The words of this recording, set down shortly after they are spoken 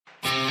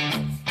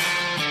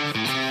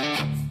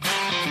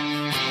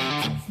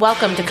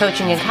Welcome to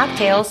Coaching and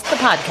Cocktails, the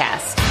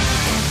podcast.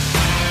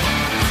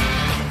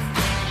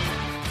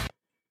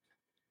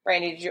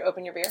 Brandy, did you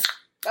open your beer?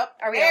 Oh,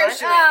 are we there on?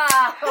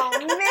 Oh,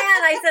 man,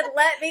 I said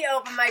let me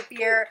open my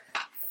beer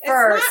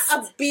first. It's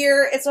not a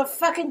beer, it's a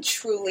fucking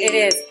Truly. It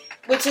is.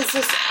 Which is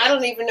just, I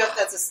don't even know if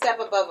that's a step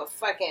above a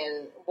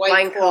fucking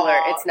wine cooler.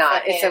 It's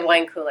not. It's a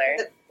wine cooler.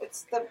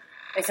 It's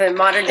a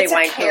modern day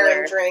wine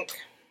Karen cooler. Drink.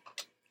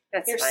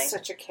 That's You're fine.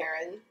 such a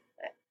Karen.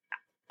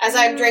 As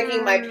I'm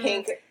drinking my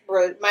pink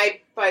my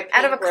pink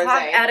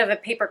out of a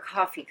paper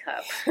coffee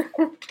cup.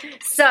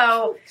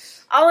 So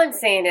all I'm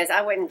saying is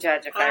I wouldn't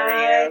judge if I were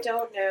you. I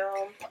don't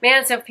know.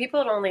 Man, so if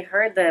people had only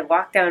heard the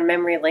walk down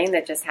memory lane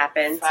that just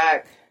happened.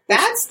 Fuck.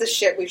 That's the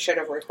shit we should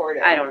have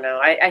recorded. I don't know.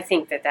 I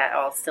think that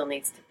all still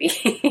needs to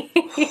be.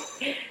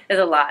 There's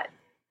a lot.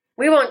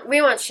 We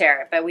won't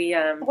share it, but we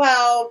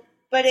Well,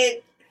 but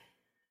it.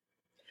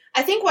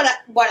 I think what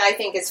I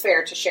think is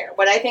fair to share.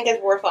 What I think is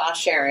worthwhile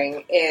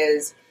sharing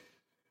is.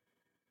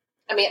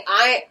 I mean,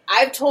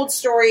 I've told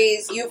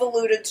stories. You've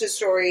alluded to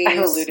stories.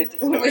 I've alluded to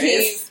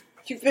stories.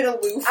 You've been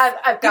aloof.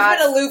 I've got. You've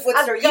been aloof with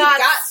stories. You've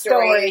got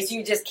stories.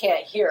 You just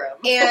can't hear them.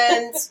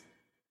 And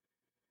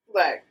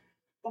look,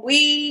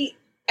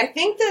 I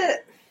think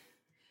that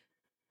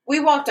we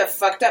walked a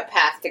fucked up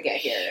path to get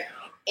here.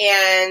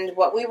 And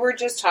what we were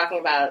just talking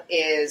about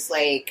is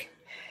like,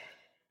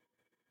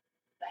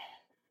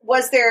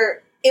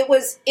 it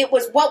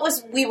was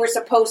what we were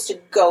supposed to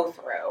go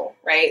through,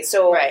 right?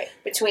 So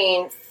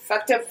between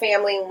fucked up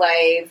family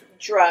life,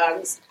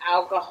 drugs,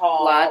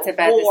 alcohol, lots of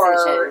bad war,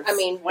 decisions. I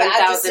mean,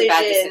 1,000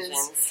 bad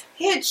decisions.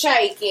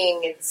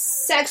 Hitchhiking and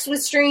sex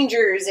with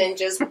strangers and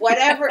just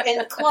whatever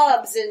and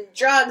clubs and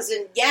drugs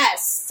and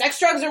sex,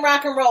 drugs and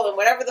rock and roll and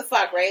whatever the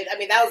fuck, right? I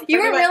mean, that was you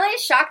were really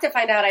shocked to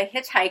find out I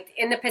hitchhiked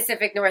in the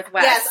Pacific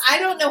Northwest. Yes, I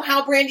don't know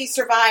how Brandy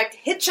survived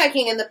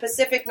hitchhiking in the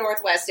Pacific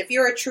Northwest. If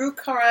you're a true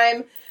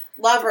crime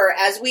lover,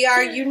 as we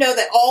are, you know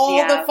that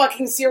all the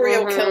fucking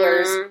serial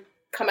killers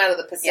come out of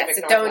the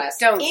Pacific Northwest.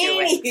 Don't do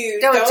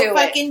it. Don't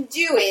fucking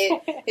do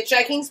it.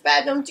 Hitchhiking's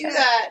bad. Don't do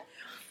that.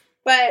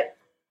 But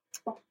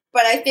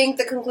I think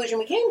the conclusion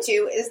we came to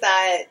is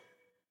that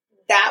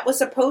was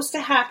supposed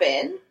to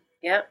happen.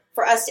 Yep.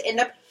 For us to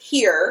end up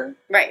here.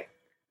 Right.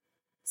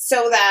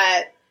 So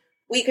that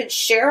we could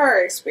share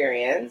our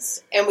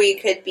experience and we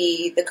could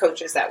be the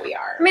coaches that we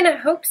are. I mean, I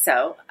hope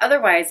so.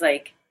 Otherwise,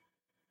 like,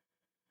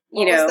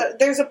 you know,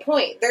 there's a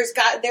point. There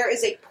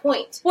is a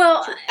point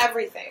to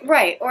everything.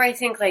 Right. Or I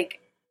think like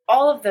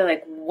all of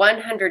the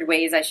 100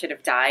 ways I should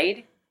have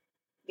died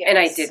and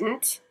I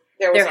didn't.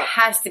 There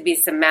has to be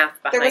some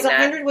math behind that. There was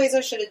 100 ways I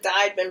should have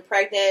died, been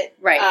pregnant,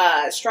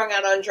 strung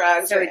out on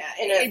drugs, so or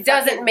it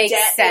doesn't make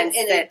sense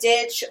in a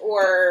ditch,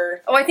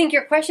 or... Oh, I think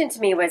your question to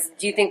me was,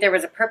 do you think there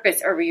was a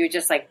purpose, or were you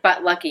just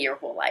butt lucky your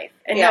whole life?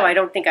 And no, I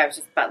don't think I was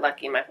just butt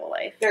lucky my whole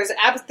life. There's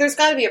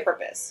got to be a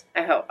purpose.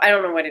 I hope. I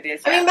don't know what it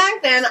is. I mean,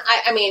 back then,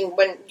 I mean,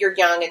 when you're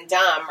young and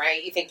dumb,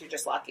 right, you think you're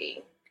just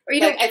lucky. Or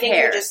you don't care. I think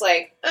you're just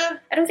I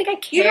don't think I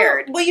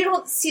cared. You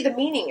don't see the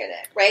meaning in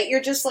it, right?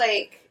 You're just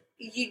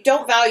you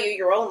don't value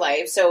your own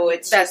life, so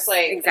it's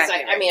exactly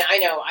right. I mean, I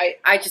know,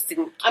 I just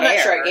didn't care. I'm not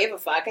sure I gave a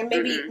fuck, and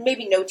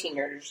maybe no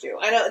teenagers do.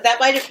 I know that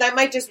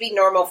might just be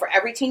normal for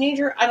every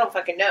teenager. I don't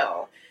fucking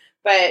know,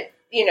 but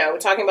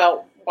talking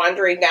about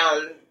wandering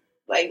down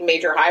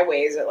major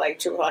highways at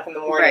 2:00 in the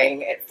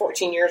morning at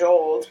 14 years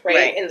old,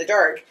 right in the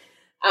dark,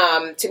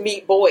 to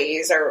meet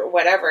boys or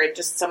whatever,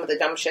 just some of the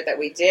dumb shit that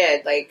we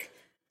did.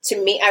 To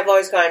me, I've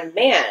always gone,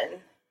 man,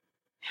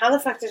 how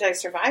the fuck did I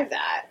survive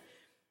that?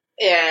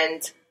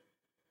 And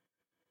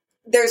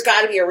there's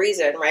got to be a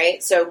reason,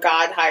 right? So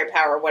God, higher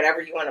power,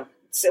 whatever you want to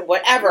say,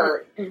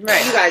 whatever you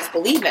guys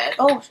believe in.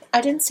 Oh,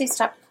 I didn't say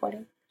stop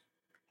recording.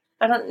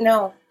 I don't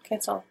know.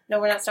 Cancel.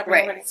 No, we're not stopping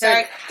recording.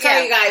 Sorry,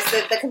 you guys.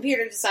 The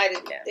computer decided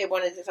they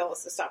wanted to tell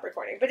us to stop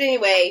recording. But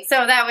anyway,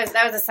 so that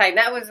was a sign.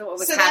 That was what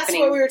was happening. So that's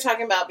what we were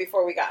talking about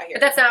before we got here.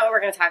 But that's not what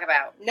we're going to talk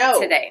about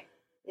today.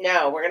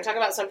 No, we're going to talk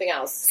about something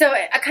else. So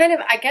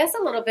I guess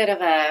a little bit of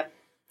a,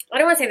 I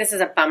don't want to say this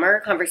is a bummer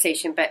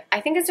conversation, but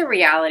I think it's a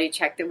reality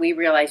check that we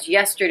realized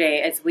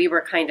yesterday as we were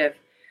kind of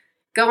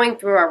going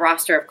through our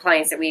roster of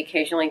clients that we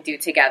occasionally do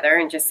together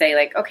and just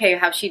say okay,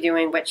 how's she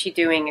doing, what's she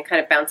doing, and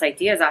kind of bounce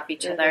ideas off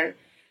each other.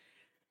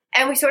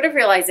 And we sort of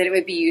realized that it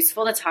would be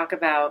useful to talk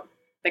about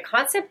the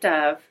concept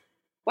of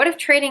what if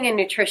training and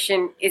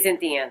nutrition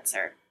isn't the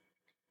answer?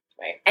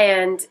 Right.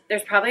 And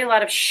there's probably a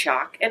lot of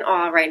shock and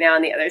awe right now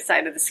on the other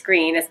side of the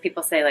screen as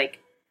people say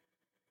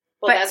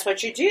well, that's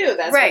what you do.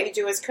 That's what you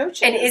do as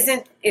coaches. And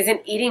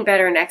isn't eating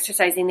better and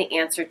exercising the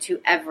answer to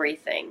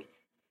everything?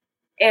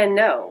 And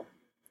no,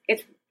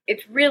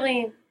 it's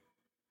really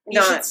not.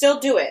 You should still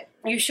do it.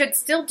 You should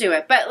still do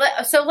it.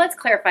 But so let's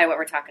clarify what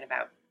we're talking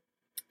about.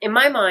 In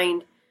my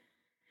mind,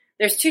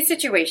 there's two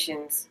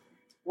situations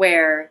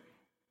where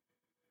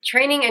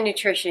training and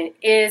nutrition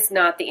is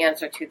not the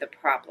answer to the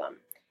problem.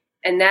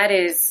 And that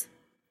is,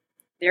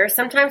 there are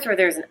some times where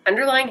there's an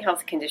underlying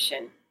health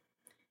condition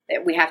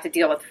that we have to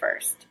deal with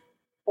first,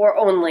 or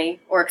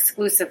only, or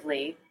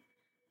exclusively,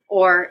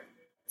 or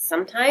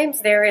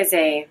sometimes there is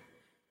a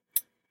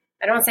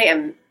I don't want to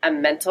say a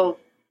mental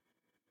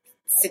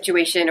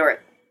situation or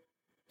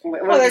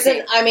well, I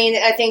think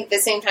at the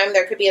same time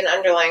there could be an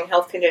underlying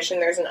health condition.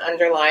 There's an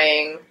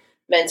underlying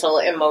mental,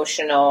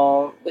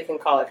 emotional, we can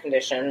call it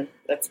condition.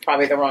 That's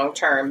probably the wrong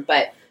term,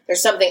 but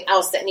there's something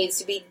else that needs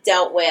to be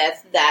dealt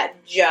with that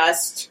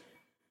just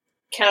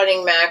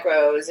counting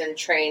macros and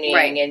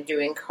training and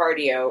doing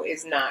cardio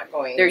is not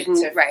going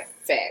to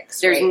fix.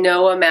 There's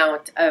no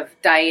amount of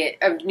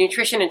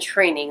nutrition and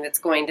training that's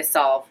going to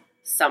solve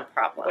some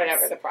problems.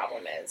 Whatever the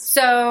problem is.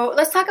 So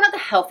let's talk about the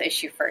health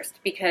issue first,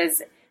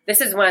 because this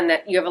is one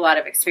that you have a lot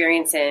of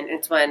experience in.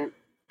 It's one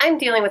I'm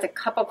dealing with a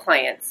couple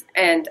clients,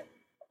 and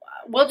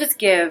we'll just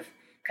give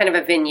kind of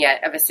a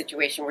vignette of a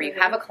situation where you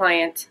have a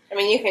client. I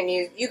mean,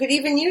 you could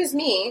even use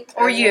me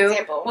or as you. an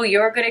example. Well,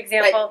 you're a good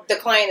example. But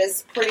the client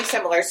is pretty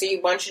similar, so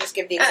why don't you just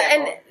give the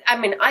example? And I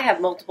mean, I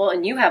have multiple,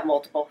 and you have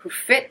multiple who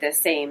fit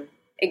this same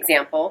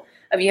example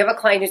of you have a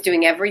client who's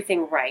doing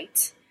everything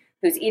right,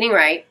 who's eating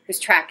right, who's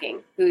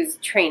tracking, who's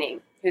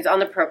training, who's on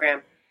the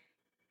program,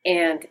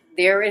 and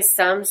there is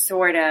some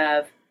sort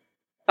of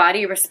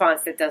body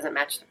response that doesn't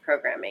match the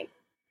programming.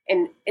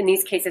 And in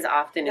these cases,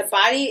 often the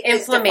body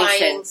is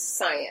defying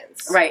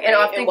science, right? And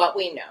often what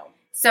we know.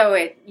 So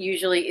it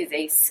usually is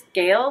a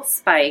scale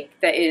spike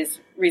that is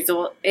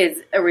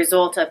a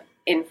result of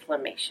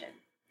inflammation.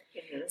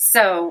 Mm-hmm.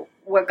 So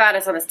what got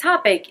us on this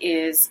topic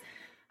is,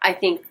 I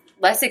think,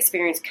 less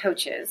experienced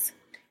coaches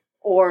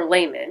or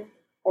laymen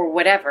or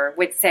whatever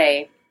would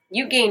say,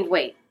 you gained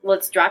weight.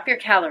 Let's drop your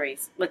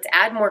calories. Let's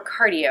add more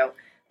cardio.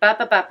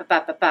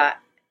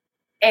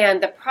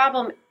 And the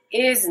problem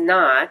is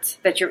not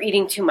that you're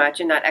eating too much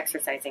and not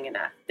exercising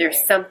enough.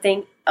 There's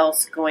something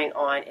else going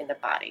on in the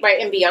body. Right,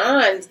 and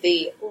beyond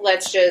the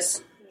let's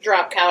just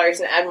drop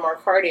calories and add more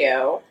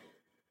cardio,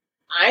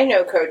 I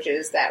know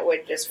coaches that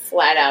would just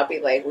flat out be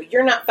like, well,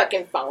 you're not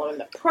fucking following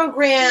the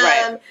program.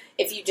 Right.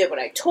 If you did what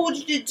I told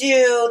you to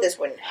do, this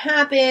wouldn't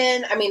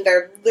happen. I mean,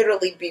 they're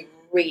literally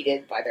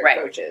berated by their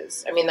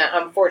coaches. I mean,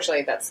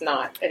 unfortunately, that's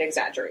not an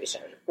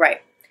exaggeration.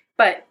 Right.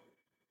 But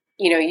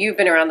you've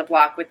been around the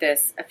block with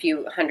this a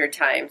few hundred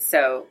times,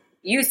 so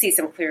you see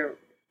some clear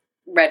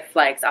red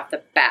flags off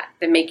the bat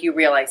that make you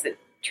realize that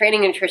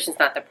training and nutrition is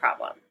not the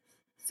problem.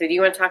 So do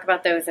you want to talk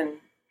about those and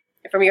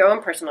from your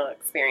own personal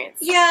experience?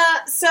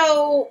 Yeah,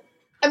 so,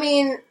 I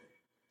mean,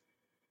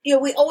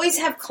 we always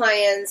have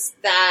clients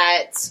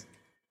that,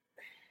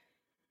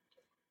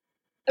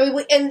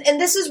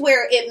 and this is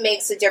where it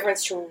makes a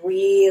difference to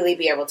really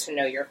be able to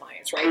know your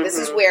clients, right? Mm-hmm. This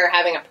is where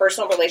having a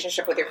personal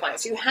relationship with your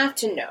clients, you have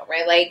to know,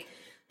 right? Like,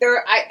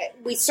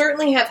 we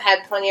certainly have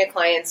had plenty of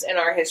clients in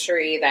our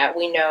history that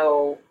we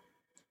know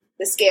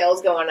the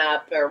scale's going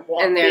up or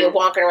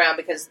walking around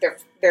because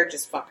they're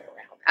just fucking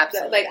around.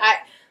 Absolutely. Like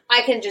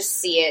I can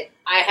just see it.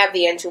 I have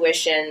the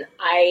intuition.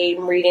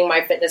 I'm reading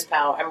my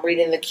MyFitnessPal. I'm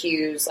reading the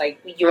cues. Like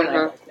you and I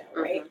both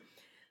know, right?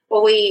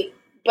 Well,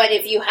 but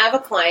if you have a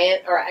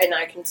client, and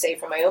I can say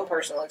from my own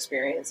personal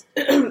experience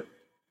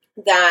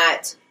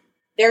that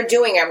they're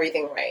doing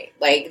everything right.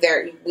 Like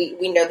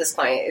we know this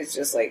client is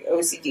just like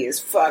OCD as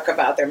fuck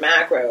about their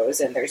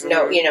macros, and there's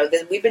no,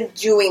 we've been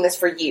doing this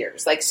for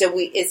years. Like, so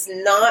it's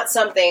not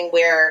something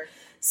where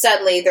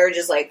suddenly they're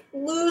just like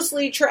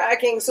loosely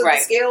tracking, so the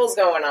scale's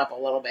going up a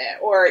little bit,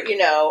 or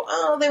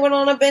they went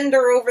on a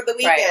bender over the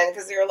weekend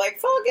because they were like,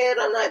 fuck it,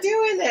 I'm not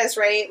doing this,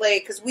 right?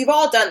 Like, because we've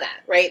all done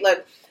that, right?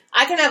 Like,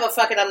 I can have a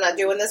fuck it, I'm not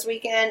doing this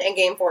weekend and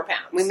gain 4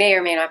 pounds. We may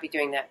or may not be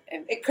doing that.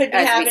 It could be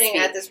happening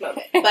at this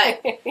moment.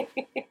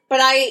 But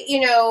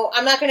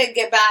I'm not going to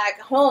get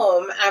back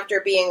home after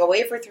being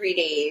away for 3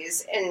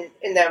 days and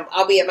then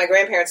I'll be at my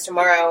grandparents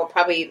tomorrow.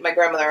 Probably my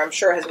grandmother, I'm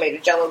sure, has made a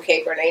Jell-O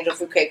cake or an angel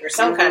food cake or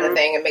some kind of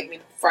thing and make me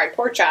fried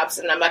pork chops,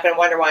 and I'm not going to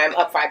wonder why I'm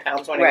up 5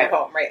 pounds when I get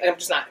home, right? I'm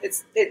just not.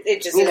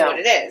 It just is what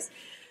it is.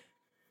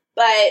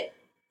 But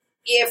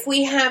if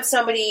we have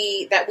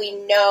somebody that we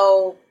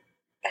know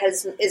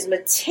is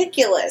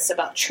meticulous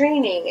about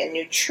training and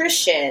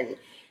nutrition,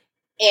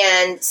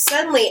 and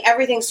suddenly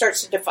everything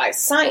starts to defy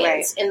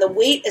science, and the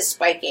weight is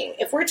spiking.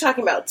 If we're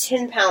talking about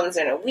 10 pounds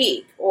in a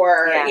week,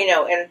 or in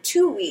a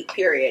 2-week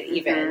period,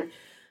 even,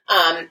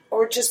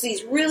 or just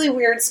these really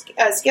weird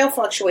scale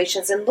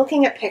fluctuations, and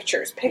looking at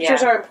pictures.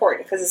 Pictures are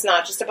important because it's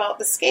not just about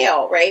the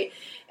scale, right?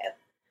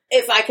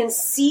 If I can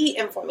see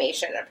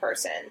inflammation in a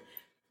person.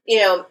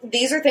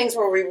 These are things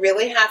where we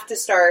really have to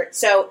start.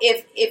 So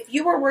if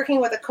you were working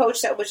with a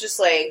coach that was just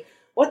like,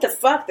 what the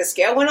fuck? The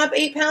scale went up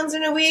 8 pounds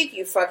in a week?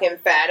 You fucking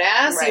fat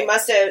ass. Right.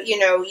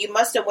 You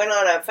must have went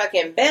on a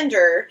fucking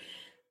bender.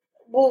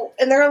 Well,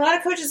 and there are a lot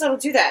of coaches that'll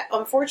do that,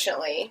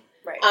 unfortunately.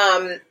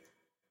 Right.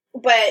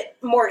 But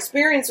more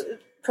experienced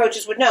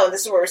coaches would know, and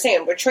this is what we're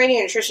saying, where training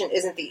and nutrition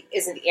isn't the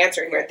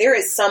answer here. There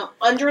is some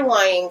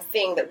underlying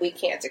thing that we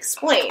can't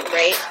explain,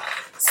 right?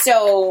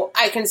 So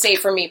I can say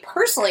for me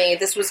personally,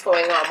 this was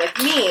going on with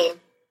me.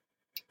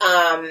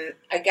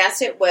 I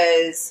guess it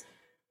was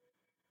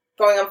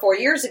going on 4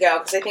 years ago,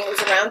 because I think it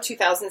was around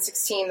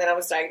 2016 that I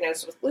was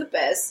diagnosed with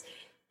lupus.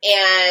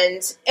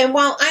 And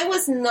while I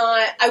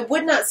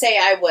would not say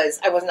I was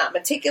not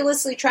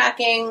meticulously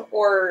tracking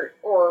or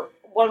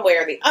one way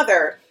or the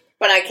other,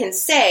 but I can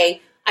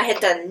say I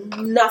had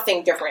done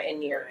nothing different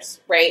in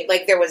years, right?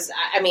 Like there was,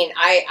 I mean,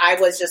 I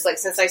was just like,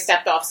 since I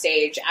stepped off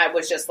stage, I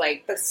was just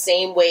like the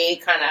same way,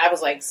 kind of, I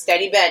was like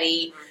steady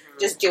Betty,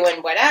 just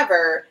doing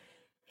whatever.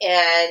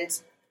 And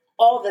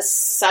all of a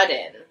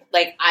sudden,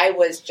 like I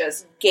was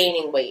just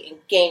gaining weight and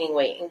gaining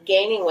weight and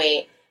gaining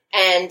weight.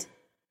 And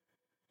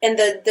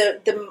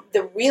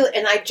the real,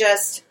 and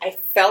I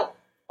felt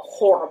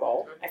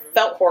horrible. I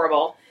felt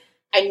horrible.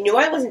 I knew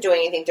I wasn't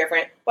doing anything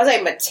different. Was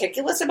I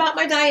meticulous about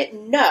my diet?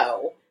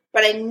 No.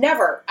 But I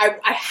never, I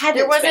hadn't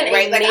there wasn't been,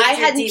 right? Like I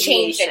hadn't deviation.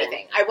 changed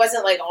anything. I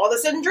wasn't like all of a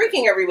sudden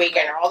drinking every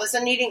weekend or all of a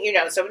sudden eating,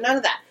 so none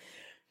of that.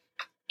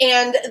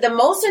 And the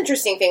most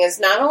interesting thing is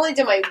not only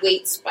did my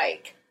weight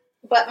spike,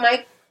 but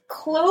my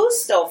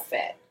clothes still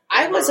fit.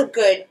 I was a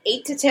good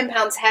 8 to 10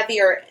 pounds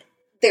heavier.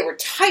 They were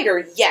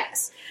tighter,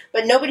 yes.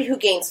 But nobody who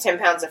gains 10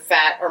 pounds of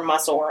fat or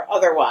muscle or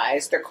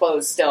otherwise, their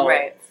clothes still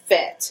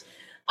fit.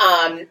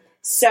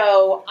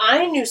 So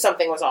I knew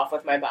something was off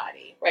with my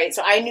body, right?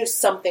 So I knew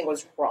something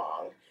was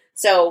wrong.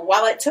 So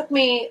while it took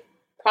me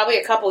probably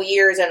a couple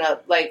years and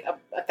a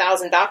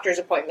 1,000 doctor's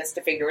appointments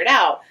to figure it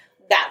out,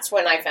 that's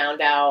when I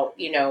found out,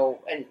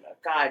 and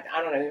God,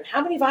 I don't know,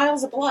 how many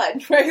vials of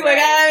blood, right? Like,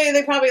 I mean,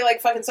 they probably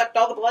fucking sucked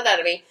all the blood out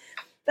of me.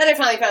 Then I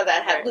finally found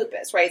that I had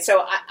lupus, right?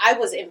 So I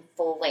was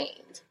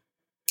inflamed.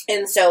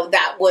 And so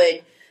that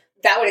would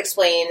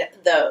explain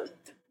the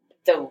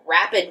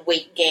rapid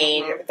weight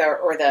gain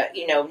or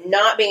the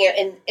not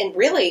being, and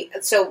really,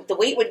 so the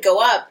weight would go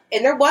up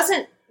and there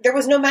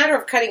was no matter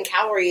of cutting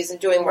calories and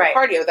doing more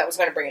cardio that was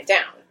going to bring it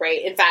down,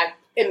 right? In fact,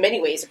 in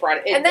many ways,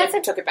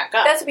 it took it back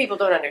up. That's what people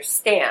don't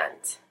understand.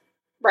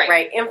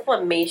 Right.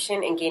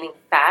 Inflammation and gaining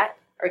fat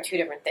are two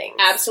different things.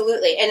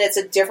 Absolutely. And it's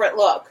a different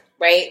look,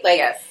 right?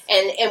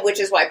 And which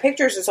is why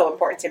pictures are so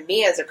important to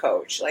me as a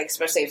coach,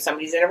 especially if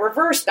somebody's in a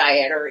reverse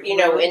diet or,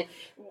 in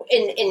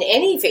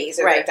any phase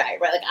of their diet,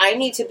 right? Like I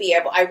need to be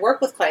able, I work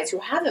with clients who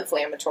have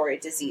inflammatory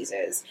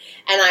diseases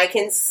and I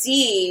can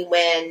see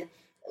when,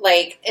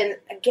 and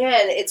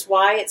again, it's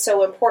why it's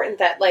so important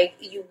that,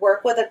 you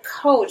work with a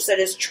coach that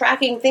is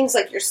tracking things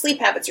like your sleep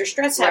habits, your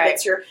stress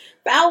habits, your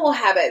bowel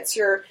habits,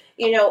 your,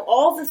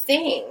 all the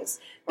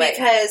things.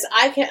 Because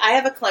I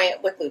have a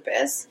client with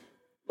lupus,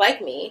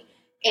 like me,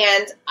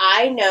 and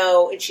I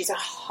know, and she's a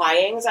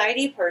high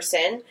anxiety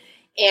person,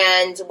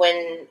 and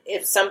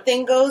if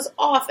something goes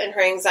off and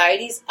her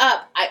anxiety's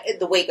up,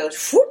 the weight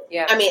goes, whoop,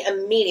 I mean,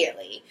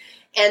 immediately.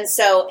 And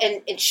so,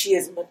 and she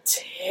is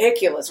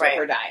meticulous with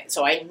her diet.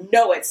 So I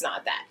know it's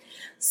not that.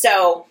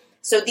 So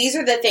these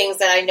are the things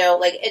that I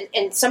know,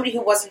 and somebody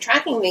who wasn't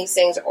tracking these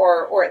things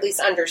or at least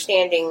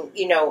understanding,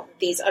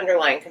 these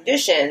underlying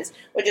conditions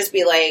would just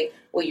be like,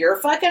 well, you're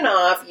fucking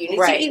off. You need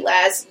to eat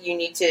less. You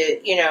need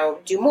to,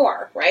 do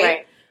more.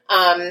 Right.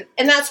 And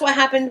that's what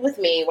happened with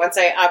me once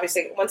I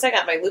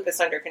got my lupus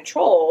under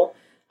control.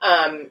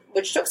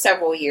 Which took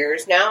several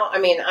years. Now, I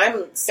mean,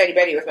 I'm steady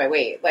Betty with my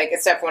weight,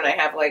 except for when I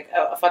have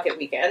a fuck it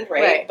weekend,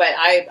 right? But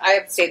I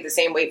have stayed the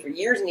same weight for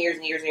years and years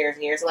and years and years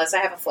and years, unless I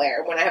have a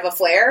flare. When I have a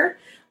flare,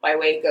 my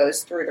weight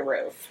goes through the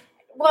roof.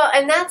 Well,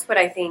 and that's what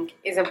I think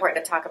is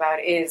important to talk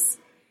about is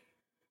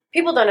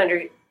people don't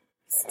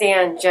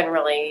understand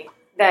generally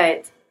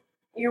that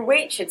your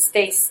weight should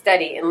stay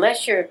steady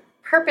unless you're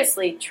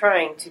purposely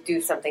trying to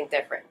do something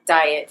different,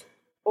 diet,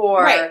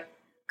 or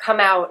come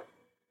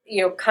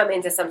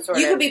into some sort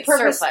of You could be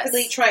purposely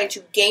surplus. trying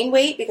to gain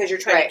weight because you're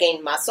trying to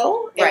gain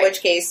muscle, in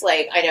which case,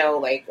 I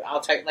know, I'll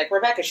tell you,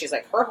 Rebecca, she's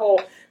her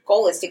whole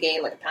goal is to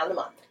gain, a pound a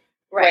month,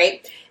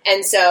 right?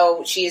 And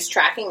so she's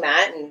tracking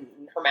that and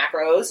her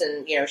macros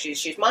and,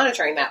 she's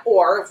monitoring that.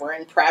 Or if we're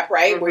in prep,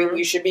 right, where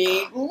we should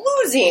be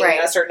losing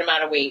a certain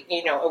amount of weight,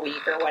 a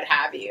week or what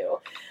have you.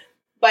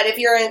 But if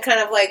you're in kind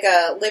of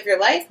a live your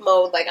life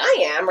mode like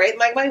I am, right,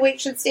 my weight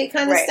should stay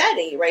kind of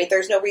steady, right?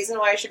 There's no reason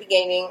why I should be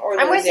gaining or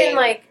losing.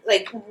 I'm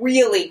within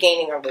really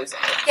gaining or losing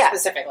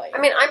specifically.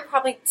 I mean, I'm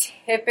probably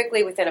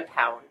typically within a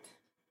pound.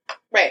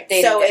 Right.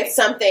 So if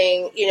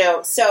something,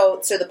 so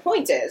the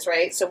point is,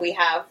 right, so we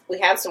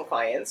have some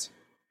clients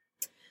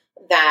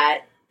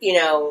that,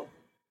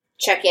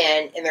 check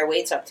in and their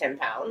weight's up 10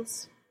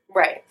 pounds.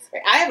 Right.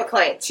 I have a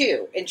client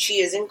too, and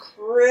she is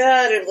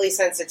incredibly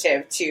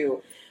sensitive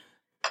to,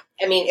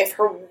 I mean, if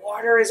her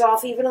water is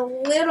off even a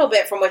little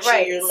bit from what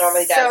she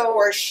normally does,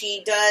 or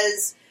she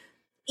does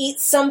eat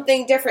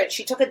something different,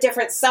 she took a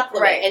different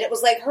supplement, and it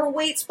was her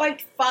weight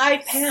spiked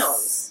 5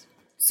 pounds.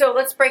 So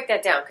let's break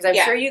that down, because I'm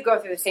sure you go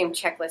through the same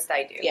checklist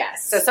I do.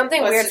 Yes. So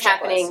something weird's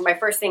happening. My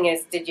first thing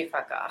is, did you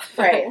fuck off?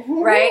 Right.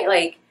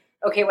 Right?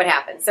 Okay, what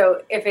happened?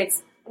 So if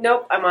it's,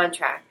 nope, I'm on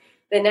track.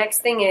 The next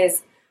thing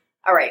is,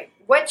 all right,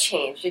 what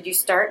changed? Did you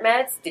start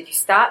meds? Did you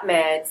stop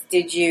meds?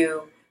 Did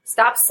you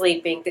stop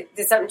sleeping?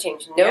 Did something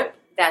change? Nope. Yep.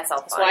 That's all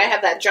fine. That's why I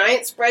have that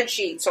giant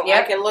spreadsheet so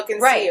I can look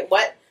and see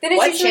what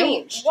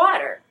changed.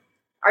 Water.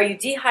 Are you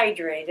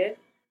dehydrated?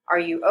 Are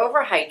you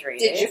overhydrated?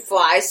 Did you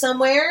fly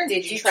somewhere?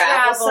 Did you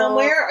travel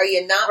somewhere? Are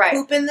you not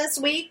pooping this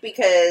week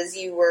because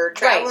you were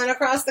traveling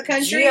across the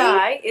country?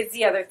 GI is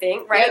the other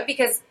thing, right? Yep.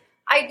 Because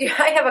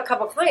I have a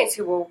couple clients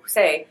who will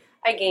say,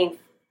 I gained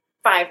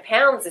 5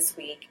 pounds this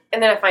week,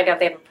 and then I find out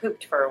they haven't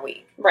pooped for a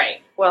week.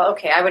 Right. Well,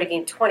 okay, I would have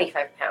gained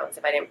 25 pounds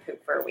if I didn't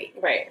poop for a week.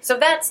 Right. So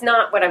that's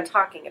not what I'm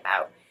talking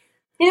about.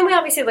 And then we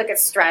obviously look at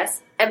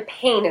stress, and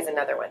pain is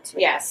another one to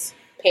me. Yes.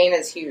 Pain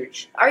is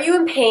huge. Are you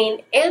in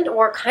pain, and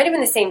or kind of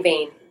in the same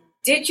vein,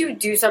 did you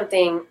do some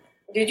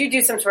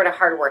sort of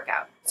hard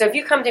workout? So if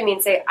you come to me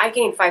and say, I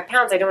gained 5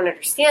 pounds, I don't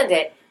understand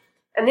it,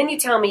 and then you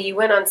tell me you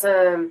went on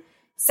some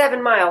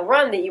 7-mile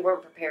run that you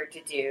weren't prepared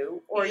to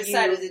do, or you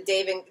decided to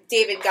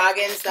David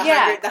Goggins, the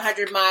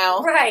 100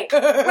 mile. Right. Or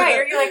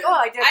you're like,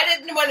 I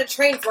didn't want to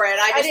train for it.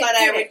 I just thought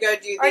I would go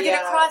do the... Or I did a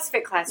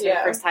CrossFit class for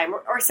the first time,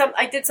 or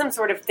I did some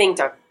sort of thing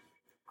to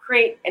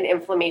create an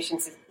inflammation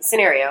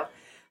scenario.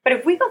 But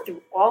if we go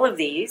through all of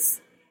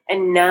these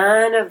and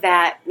none of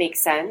that makes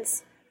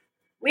sense,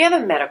 we have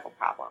a medical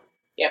problem.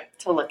 Yep.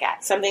 To look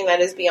at. Something that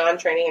is beyond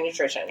training and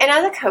nutrition. And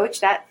as a coach,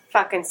 that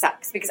fucking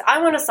sucks because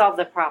I want to solve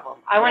the problem.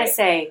 I want to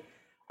say,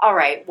 all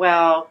right,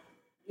 well,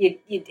 you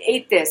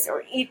ate this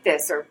or eat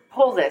this or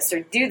pull this or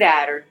do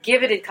that or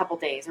give it a couple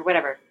days or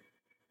whatever.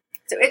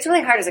 So it's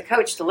really hard as a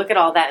coach to look at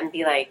all that and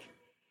be like,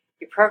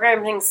 your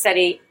programming's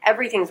steady,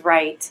 everything's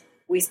right,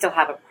 we still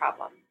have a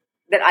problem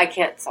that I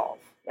can't solve.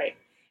 Right.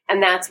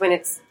 And that's when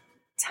it's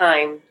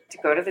time to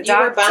go to the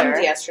doctor. You were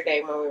bummed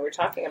yesterday when we were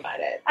talking about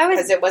it.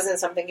 Because it wasn't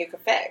something you could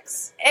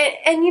fix. And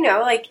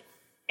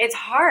it's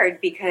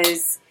hard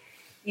because,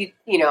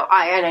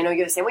 I know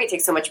you're the same way, it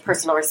takes so much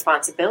personal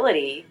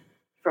responsibility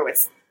for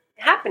what's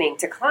happening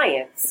to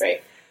clients.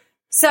 Right.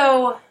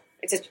 So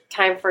it's a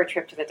time for a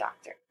trip to the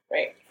doctor.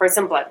 Right. For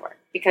some blood work.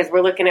 Because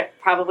we're looking at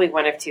probably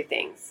one of two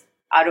things.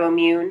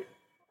 Autoimmune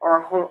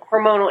or a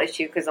hormonal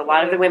issue, because a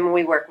lot of the women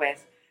we work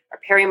with are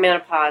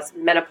perimenopause,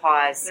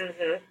 menopause,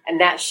 and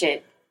that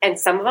shit. And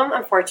some of them,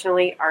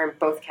 unfortunately, are in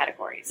both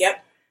categories.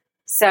 Yep.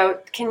 So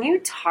can you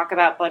talk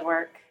about blood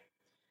work?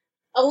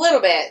 A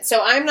little bit.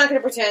 So I'm not going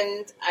to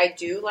pretend. I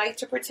do like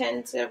to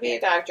pretend to be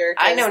a doctor.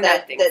 I know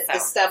nothing. The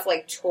stuff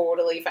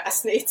totally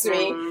fascinates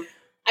me.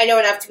 I know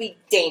enough to be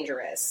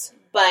dangerous.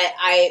 But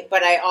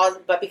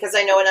because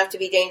I know enough to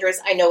be dangerous,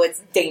 I know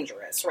it's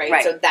dangerous,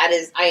 right? So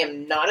I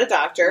am not a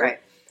doctor. Right.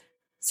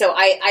 So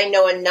I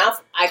know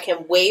enough, I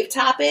can wave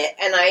top it,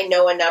 and I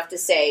know enough to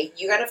say,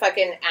 you gotta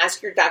fucking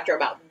ask your doctor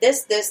about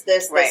this,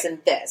 and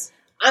this.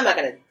 I'm not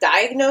gonna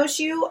diagnose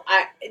you.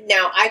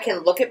 I can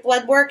look at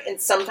blood work, and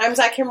sometimes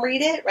I can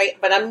read it, right?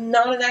 But I'm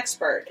not an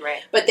expert.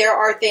 Right. But there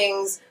are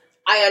things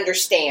I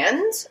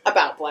understand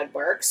about blood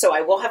work, so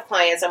I will have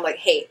clients, I'm like,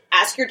 hey,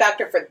 ask your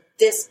doctor for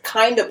this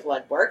kind of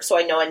blood work, so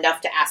I know enough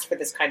to ask for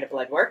this kind of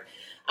blood work.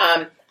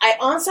 I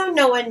also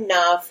know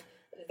enough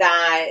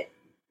that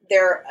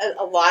there are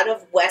a lot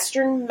of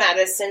Western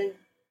medicine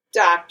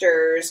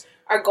doctors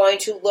are going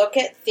to look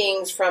at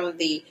things from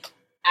the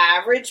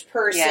average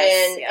person,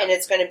 and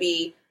it's going to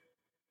be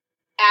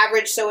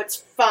average, so it's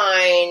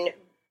fine,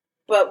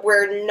 but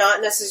we're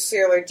not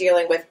necessarily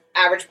dealing with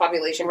average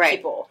population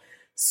people.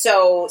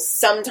 So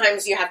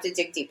sometimes you have to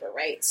dig deeper,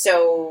 right?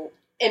 So,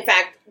 in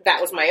fact,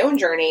 that was my own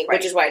journey,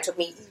 which is why it took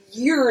me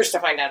years to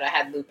find out I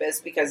had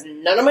lupus, because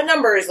none of my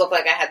numbers looked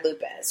like I had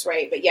lupus,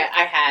 right? But yet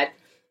I had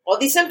all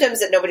these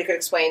symptoms that nobody could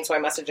explain, so I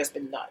must have just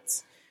been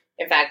nuts.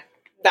 In fact,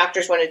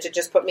 doctors wanted to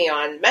just put me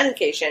on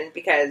medication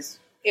because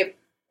I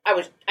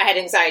had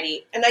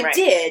anxiety, and I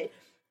did,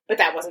 but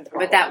that wasn't the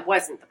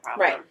problem.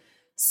 Right.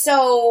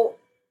 So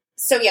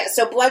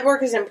blood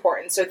work is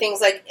important. So things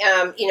like,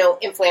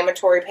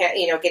 inflammatory,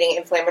 getting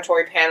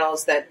inflammatory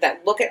panels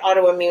that look at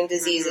autoimmune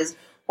diseases,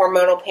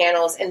 hormonal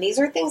panels, and these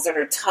are things that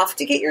are tough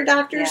to get your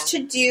doctors to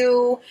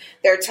do.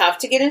 They're tough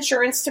to get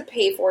insurance to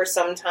pay for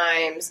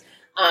sometimes.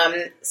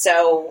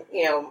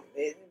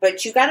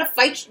 But you got to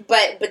fight,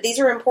 but these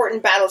are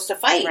important battles to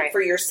fight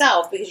for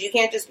yourself, because you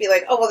can't just be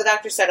like, oh, well, the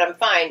doctor said I'm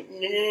fine.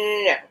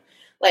 No.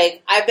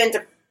 Like, I've been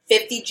to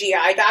 50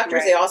 GI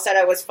doctors. They all said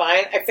I was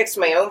fine. I fixed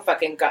my own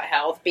fucking gut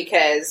health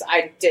because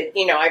I did,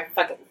 I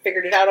fucking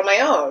figured it out on my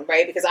own,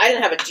 right? Because I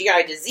didn't have a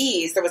GI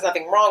disease. There was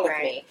nothing wrong with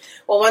me.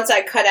 Well, once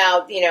I cut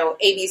out, A,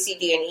 B, C,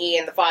 D, and E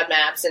and the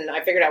FODMAPs, and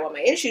I figured out what my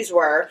issues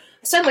were,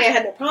 suddenly I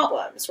had no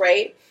problems,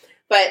 right?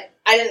 But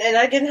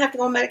I didn't have to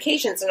go on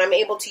medications, and I'm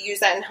able to use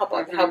that and help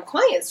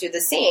clients do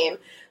the same.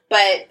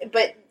 But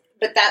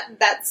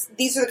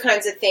these are the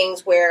kinds of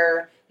things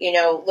where,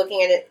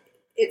 looking at it,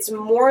 it's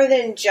more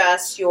than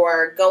just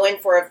your going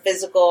for a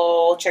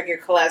physical, check your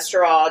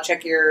cholesterol,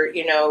 check your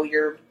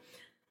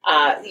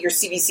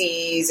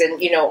CBCs,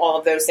 and all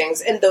of those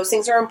things. And those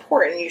things are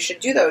important. You should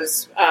do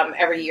those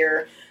every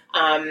year.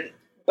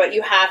 But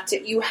you have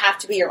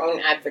to be your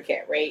own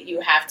advocate, right? You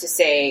have to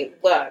say,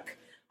 look,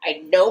 I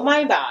know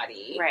my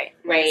body. Right.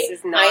 This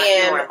is not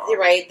normal.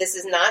 Right. This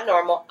is not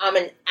normal. I'm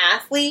an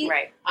athlete.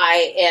 Right.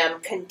 I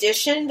am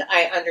conditioned.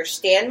 I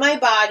understand my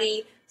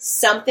body.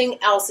 Something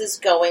else is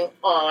going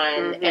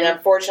on. And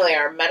unfortunately,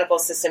 our medical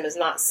system is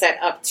not set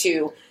up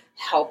to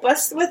help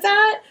us with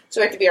that.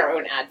 So we have to be our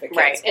own advocates.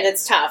 Right. And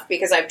it's tough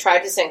because I've tried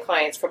to send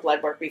clients for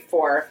blood work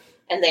before,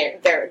 and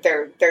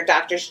their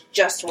doctors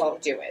just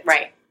won't do it.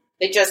 Right.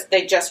 They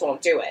just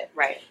won't do it.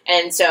 Right.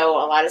 And so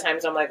a lot of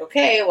times I'm like,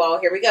 okay, well,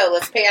 here we go.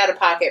 Let's pay out of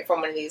pocket for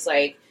one of these,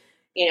 like,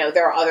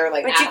 there are other,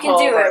 like, but at you can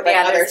home do or, it. like,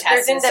 Yeah, other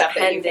tests and stuff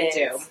that you can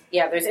do.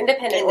 Yeah, there's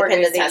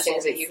independent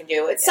testings that you can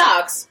do. It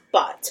sucks,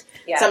 but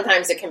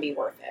sometimes it can be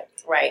worth it.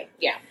 Right.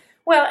 Yeah.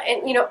 Well,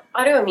 and,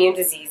 autoimmune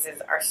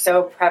diseases are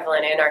so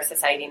prevalent in our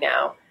society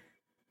now.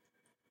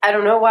 I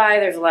don't know why.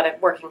 There's a lot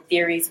of working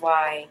theories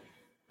why,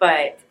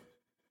 but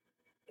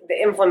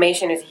the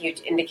inflammation is a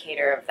huge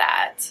indicator of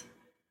that.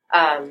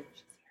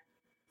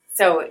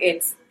 So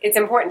it's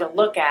important to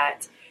look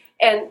at.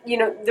 And,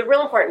 the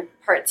real important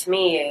part to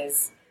me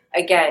is,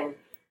 again,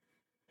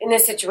 in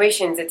this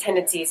situation, the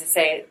tendency is to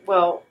say,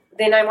 well,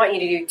 then I want you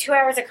to do 2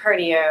 hours of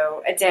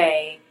cardio a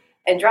day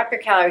and drop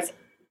your calories.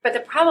 But the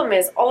problem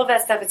is all of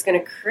that stuff is going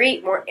to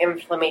create more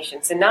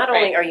inflammation. So not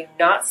only are you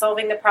not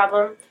solving the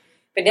problem,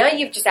 but now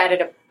you've just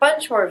added a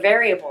bunch more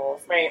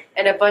variables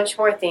and a bunch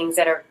more things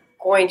that are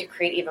going to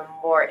create even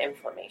more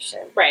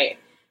inflammation. Right.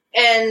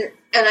 And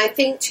I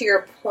think to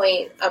your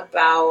point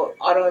about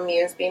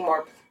autoimmunes being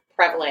more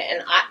prevalent,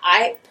 and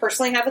I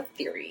personally have a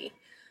theory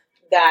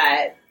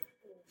that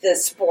the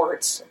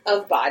sport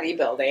of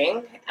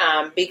bodybuilding,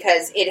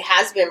 because it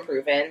has been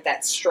proven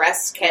that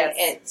stress can,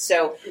 and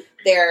so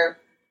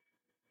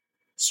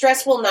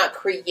stress will not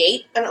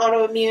create an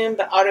autoimmune,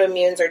 but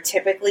autoimmunes are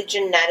typically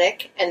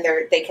genetic, and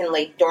they can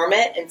lay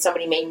dormant, and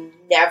somebody may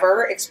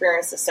never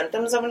experience the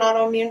symptoms of an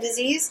autoimmune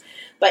disease,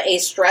 but a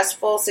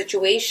stressful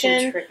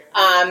situation,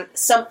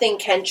 something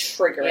can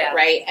trigger it,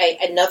 right?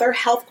 Another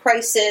health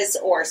crisis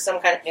or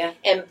some kind of,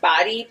 and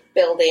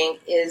bodybuilding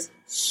is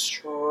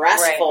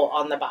stressful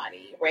on the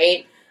body,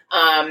 right?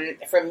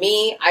 For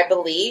me, I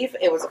believe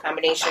it was a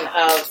combination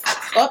of,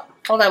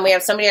 hold on, we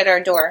have somebody at our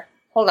door.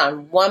 Hold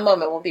on one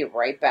moment. We'll be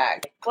right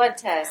back. Blood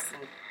test.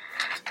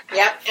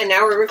 Yep, and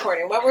now we're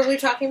recording. What were we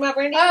talking about,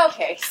 Brandy?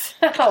 Okay,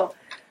 so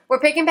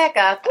we're picking back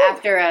up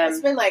after...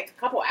 it's been like a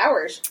couple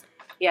hours.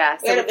 Yeah.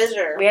 We had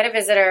a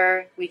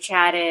visitor. We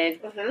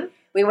chatted. Mm-hmm.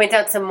 We went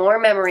down some more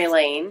memory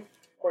lane.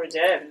 We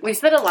did. We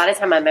spent a lot of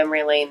time on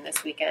memory lane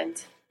this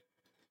weekend.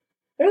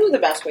 Those were the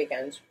best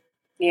weekends.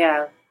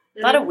 Yeah. Mm-hmm.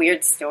 A lot of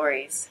weird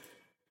stories.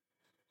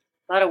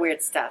 A lot of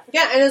weird stuff.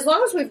 Yeah, and as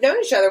long as we've known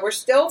each other, we're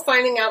still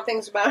finding out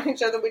things about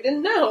each other we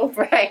didn't know.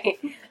 Right.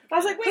 I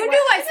was like, wait, who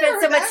knew I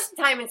spent so much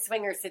time in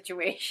swinger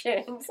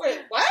situations?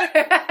 Wait, what?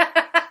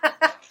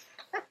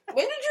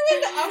 When did you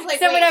end up? I was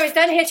like, when I was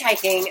done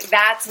hitchhiking,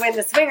 that's when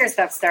the swinger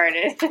stuff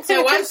started.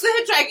 So once the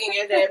hitchhiking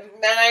ended,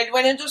 then I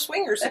went into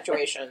swinger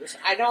situations.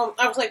 I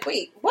was like,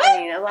 wait, what?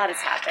 I mean, a lot has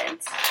happened.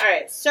 All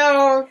right,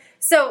 so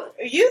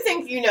you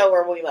think you know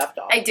where we left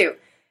off? I do.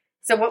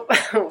 So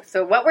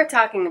what we're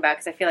talking about,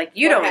 because I feel like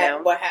you don't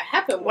know. What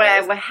happened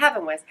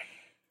was.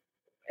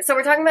 So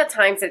we're talking about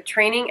times that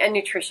training and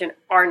nutrition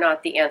are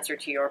not the answer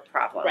to your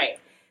problem. Right.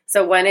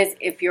 So one is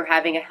if you're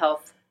having a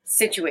health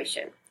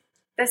situation.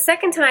 The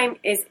second time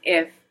is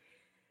if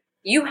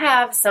you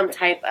have some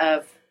type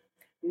of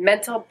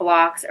mental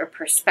blocks or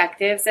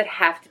perspectives that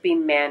have to be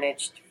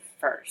managed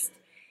first.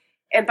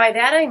 And by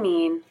that I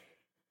mean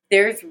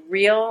there's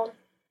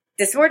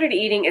disordered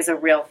eating is a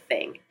real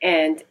thing.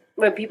 And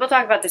when people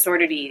talk about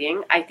disordered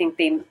eating, I think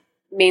they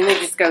mainly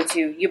just go to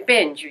you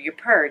binge or you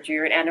purge or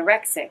you're an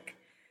anorexic.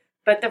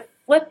 But the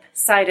flip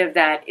side of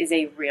that is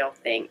a real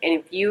thing. And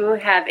if you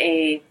have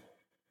a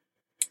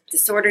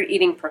disordered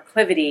eating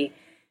proclivity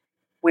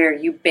where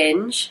you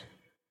binge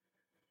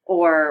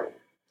or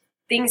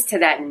things to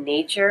that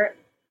nature,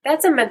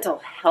 that's a mental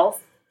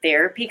health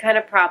therapy kind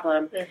of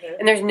problem. Mm-hmm.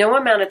 And there's no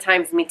amount of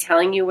times me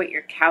telling you what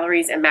your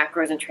calories and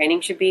macros and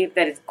training should be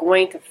that is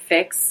going to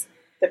fix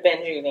the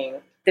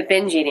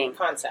binge eating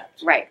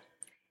concept. Right.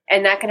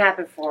 And that can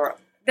happen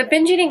the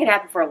binge eating can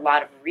happen for a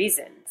lot of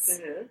reasons.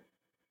 Mm-hmm.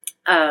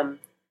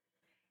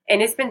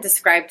 And it's been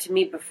described to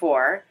me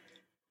before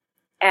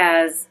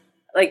as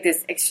like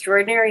this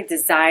extraordinary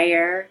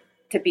desire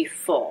to be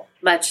full,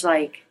 much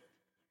like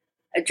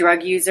a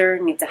drug user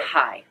needs a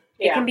high.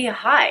 Yeah. It can be a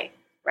high,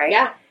 right?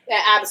 Yeah,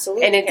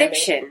 absolutely. An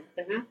addiction.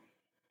 Mm-hmm.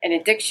 An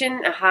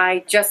addiction, a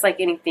high, just like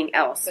anything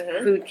else.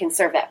 Mm-hmm. Food can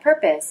serve that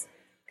purpose.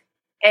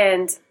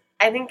 And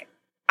I think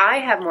I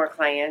have more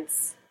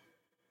clients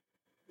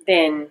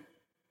than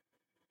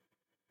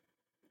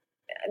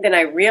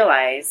I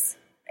realize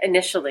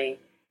initially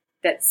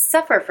that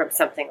suffer from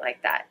something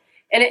like that.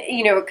 And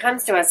it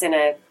comes to us in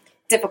a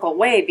difficult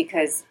way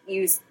because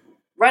you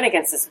run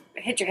against this,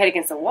 hit your head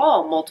against the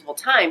wall multiple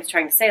times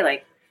trying to say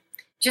like,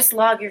 just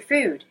log your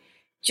food.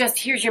 Just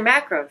here's your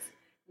macros.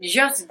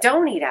 Just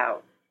don't eat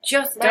out.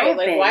 Just don't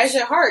binge. Why is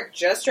it hard?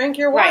 Just drink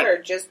your water.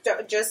 Right. Just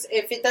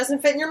if it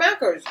doesn't fit in your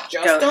macros,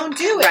 don't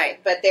do it. Right.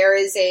 But there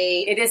is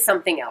it is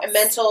something else. A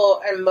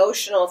mental,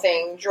 emotional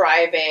thing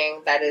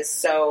driving that is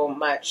so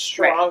much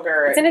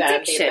stronger It's an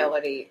addiction. than the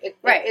ability.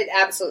 It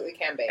absolutely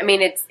can be. I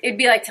mean, it'd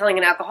be like telling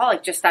an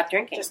alcoholic, just stop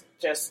drinking.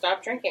 Just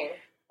stop drinking.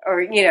 Or,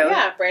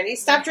 Yeah, Brandy,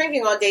 stop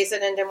drinking all day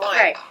and wine.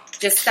 Right.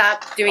 Just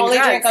stop doing Only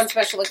drugs. drink on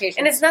special occasions.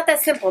 And it's not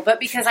that simple, but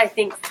because I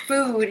think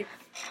food,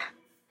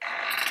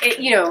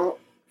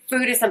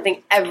 food is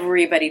something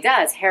everybody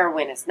does.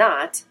 Heroin is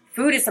not.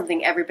 food is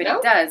something everybody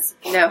No? does.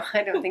 No,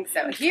 I don't think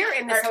so. Here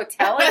in this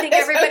hotel, I think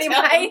everybody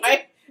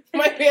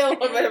might be a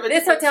little bit of a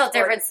This hotel sport.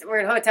 different. We're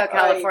in Hotel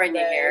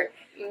California here.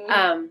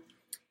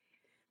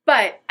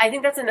 But I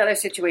think that's another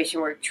situation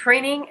where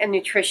training and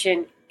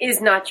nutrition is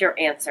not your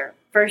answer.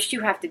 First,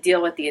 you have to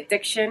deal with the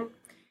addiction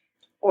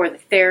or the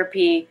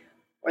therapy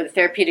or the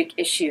therapeutic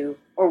issue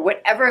or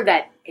whatever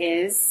that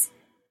is,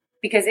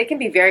 because it can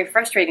be very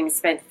frustrating to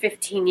spend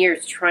 15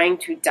 years trying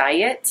to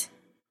diet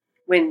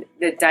when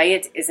the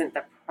diet isn't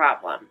the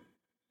problem.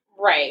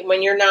 Right,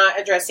 when you're not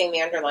addressing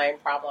the underlying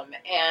problem.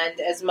 And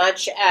as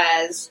much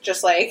as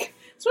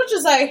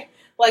I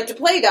like to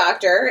play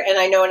doctor and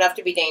I know enough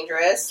to be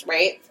dangerous,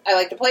 right? I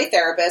like to play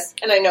therapist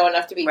and I know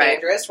enough to be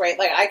dangerous, right?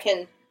 Like I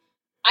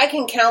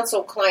can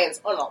counsel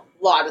clients on a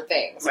lot of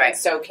things, right? And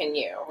so can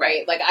you,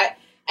 right? Like I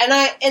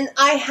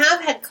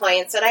have had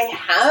clients that I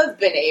have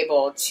been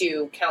able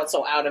to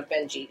counsel out of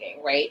binge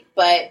eating, right?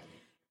 But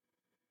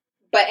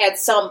at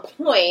some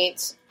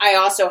point, I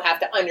also have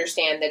to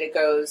understand that it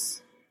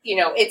goes,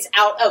 it's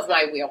out of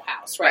my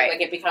wheelhouse, right?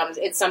 Like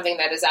it's something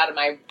that is out of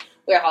my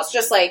wheelhouse.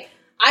 Just like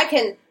I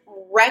can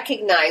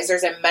recognize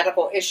there's a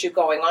medical issue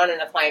going on in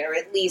a client, or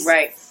at least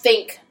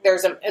think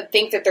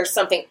that there's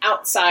something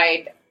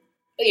outside,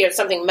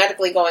 something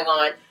medically going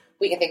on.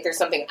 We can think there's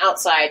something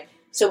outside,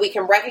 so we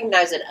can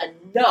recognize it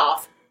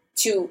enough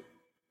to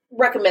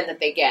recommend that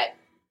they get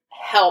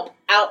help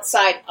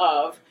outside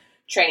of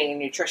training and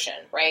nutrition,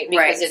 right?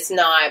 Because it's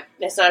not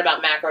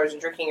about macros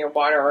and drinking your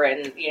water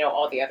and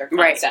all the other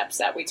concepts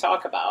that we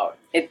talk about.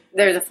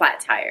 There's a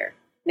flat tire.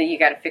 You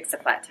got to fix the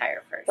flat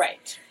tire first,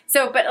 right?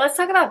 So, but let's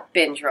talk about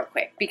binge real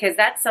quick, because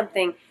that's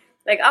something,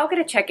 like I'll get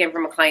a check-in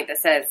from a client that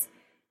says,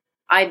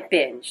 I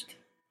binged.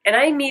 And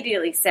I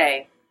immediately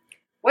say,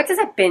 what does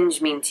a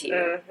binge mean to you?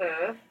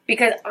 Mm-hmm.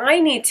 Because I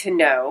need to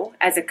know,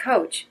 as a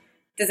coach,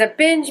 does a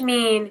binge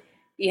mean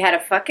you had a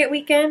fuck it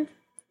weekend?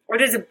 Or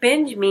does a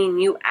binge mean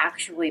you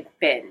actually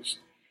binged?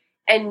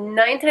 And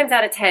 9 times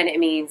out of 10, it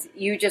means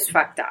you just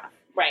fucked off.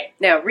 Right.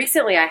 Now,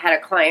 recently I had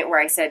a client where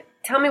I said,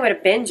 tell me what a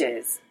binge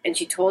is. And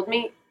she told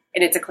me,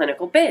 and it's a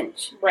clinical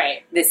binge.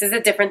 Right. This is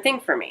a different thing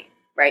for me,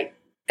 right?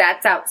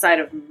 That's outside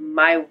of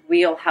my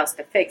wheelhouse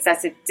to fix.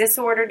 That's a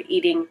disordered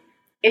eating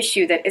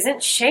issue that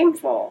isn't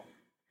shameful,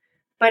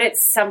 but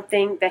it's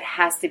something that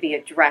has to be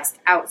addressed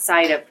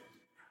outside of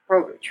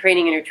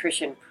training and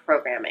nutrition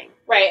programming.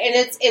 Right, and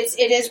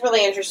it is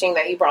really interesting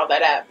that you brought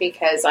that up,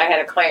 because I had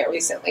a client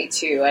recently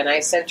too, and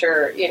I sent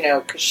her,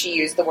 because she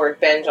used the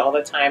word binge all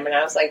the time, and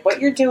I was like, what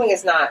you're doing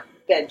is not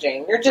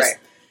binging. You're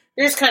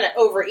just kind of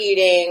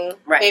overeating,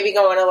 maybe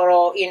going a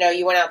little,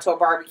 you went out to a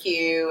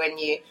barbecue and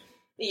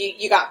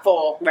you got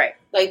full. Right.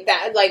 Like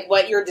that, like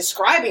what you're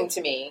describing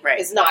to me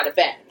is not a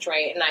binge,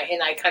 right?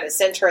 And I kind of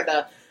sent her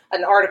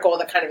an article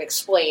that kind of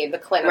explained the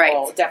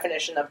clinical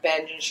definition of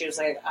binge, and she was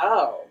like,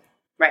 oh.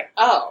 Right.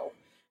 Oh.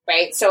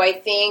 Right. So I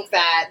think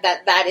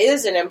that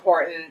is an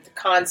important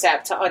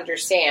concept to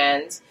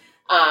understand.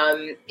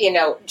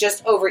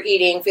 Just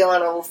overeating,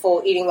 feeling a little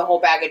full, eating the whole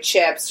bag of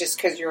chips just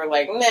because you're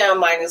like, nah, I'm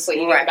mindlessly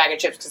eating a bag of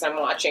chips because I'm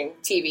watching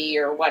TV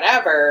or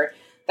whatever.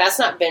 That's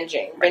not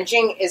binging.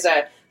 Binging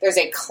there's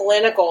a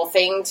clinical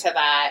thing to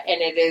that,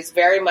 and it is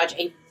very much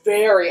a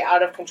very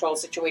out of control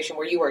situation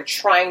where you are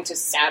trying to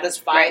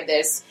satisfy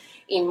this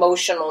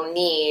emotional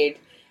need.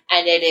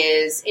 And it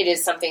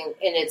is something,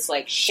 and it's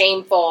like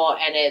shameful,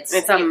 and it's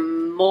a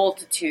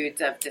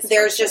multitude of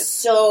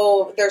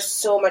dysfunctions. There's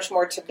so much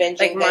more to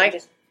binging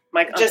than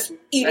just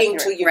eating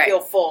till you feel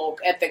full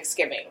at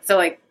Thanksgiving. So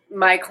like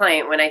my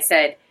client, when I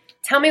said,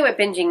 tell me what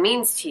binging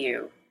means to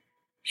you,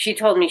 she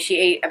told me she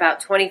ate about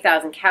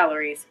 20,000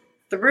 calories,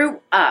 threw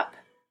up,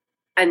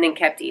 and then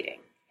kept eating.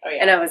 Oh yeah.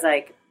 And I was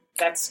like,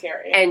 that's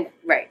scary.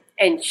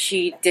 And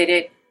she did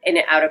it in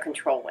an out of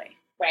control way.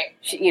 Right.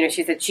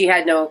 She said she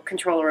had no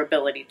control or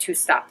ability to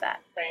stop that.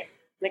 Right.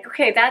 Like,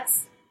 okay, that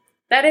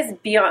is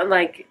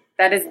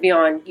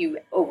beyond you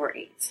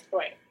overeat.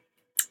 Right.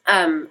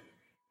 And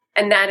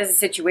that is a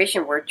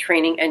situation where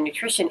training and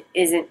nutrition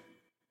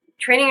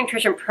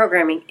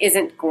programming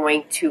isn't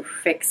going to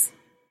fix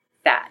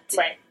that.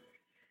 Right.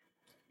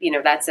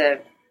 That's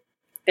a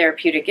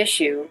therapeutic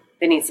issue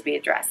that needs to be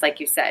addressed, like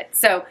you said.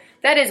 So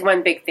that is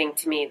one big thing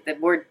to me. The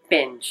word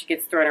binge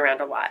gets thrown around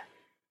a lot.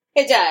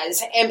 It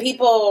does. And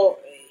people,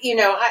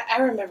 I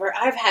remember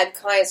I've had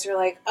clients who are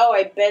like, oh,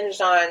 I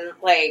binged on,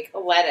 like,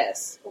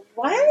 lettuce.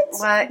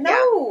 What?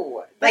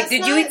 No. Yeah. Like,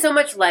 did you eat so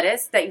much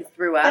lettuce that you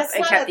threw up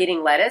and kept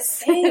eating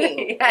lettuce?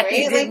 Thing, yeah, right?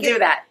 You didn't do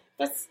that.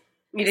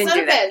 You didn't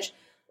do that. Binge.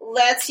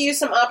 Let's use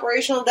some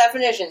operational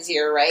definitions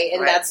here, right?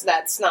 And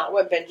that's not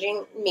what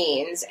binging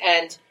means.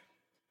 And,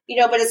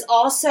 but it's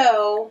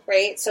also,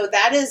 right, so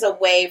that is a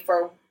way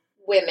for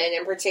women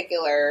in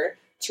particular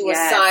to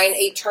assign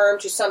a term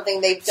to something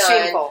they've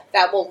done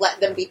that will let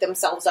them beat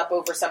themselves up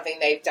over something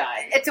they've done.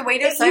 It's a way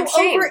to assign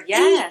shame.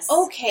 Yes.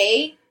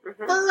 Okay,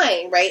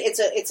 fine, right?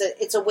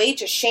 It's a way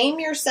to shame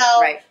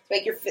yourself, Right. to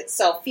make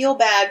yourself feel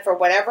bad for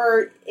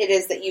whatever it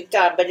is that you've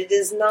done, but it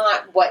is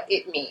not what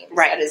it means.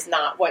 Right. That is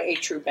not what a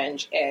true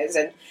binge is,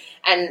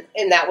 and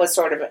that was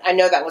sort of, I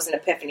know that was an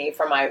epiphany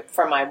for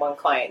my one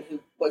client who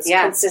was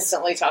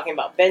consistently talking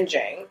about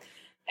binging,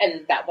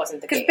 and that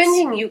wasn't the case. Because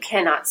binging, you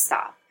cannot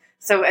stop.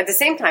 So at the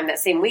same time, that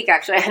same week,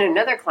 actually, I had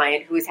another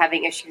client who was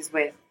having issues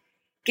with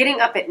getting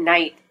up at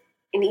night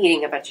and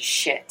eating a bunch of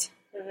shit.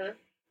 Mm-hmm.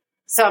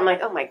 So I'm like,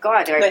 oh my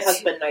God. My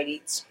husband night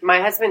eats. My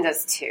husband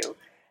does too.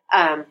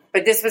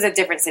 But this was a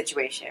different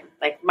situation.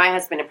 Like my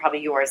husband and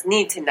probably yours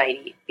need to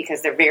night eat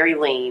because they're very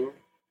lean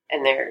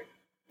and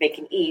they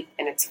can eat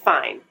and it's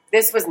fine.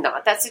 This was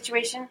not that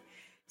situation.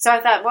 So I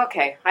thought, well,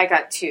 okay, I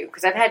got two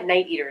because I've had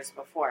night eaters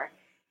before.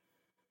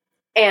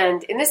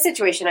 And in this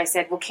situation, I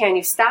said, well, can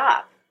you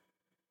stop?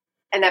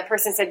 And that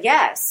person said,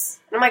 yes.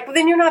 And I'm like, well,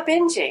 then you're not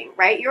binging,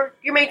 right? You're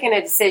making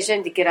a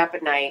decision to get up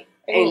at night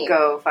and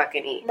go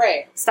fucking eat.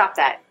 Right. Stop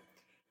that.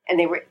 And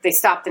they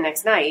stopped the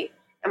next night.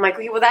 I'm like,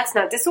 well, that's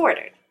not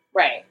disordered.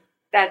 Right.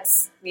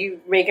 That's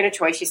you making a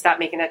choice. You stop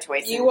making that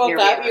choice. You woke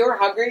up, you were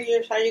hungry,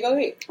 you decided to go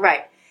eat.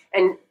 Right.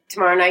 And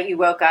tomorrow night you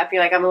woke up,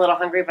 you're like, I'm a little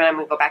hungry, but I'm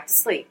going to go back to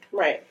sleep.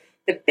 Right.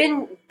 The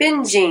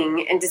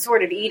binging and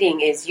disordered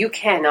eating is you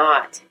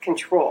cannot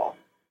control.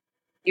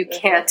 You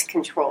can't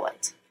control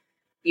it.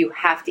 You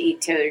have to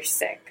eat till you're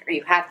sick, or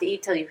you have to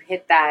eat till you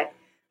hit that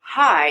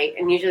high,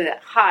 and usually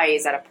that high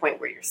is at a point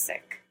where you're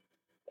sick.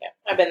 Yeah,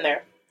 I've been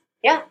there.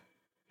 Yeah.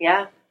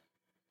 Yeah.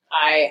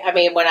 I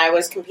mean, when I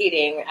was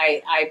competing,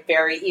 I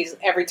very easily,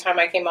 every time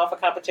I came off a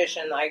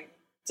competition, I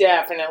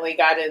definitely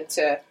got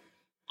into,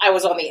 I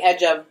was on the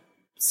edge of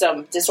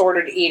some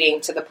disordered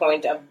eating to the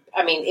point of,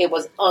 I mean, it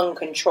was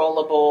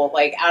uncontrollable,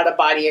 like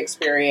out-of-body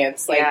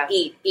experience, like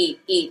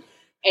eat.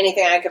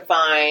 Anything I could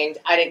find,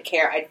 I didn't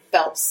care. I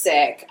felt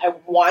sick. I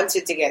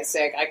wanted to get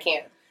sick.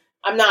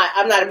 I'm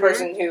not a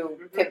person who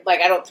could, like,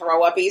 I don't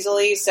throw up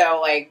easily, so,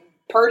 like,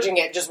 purging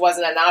it just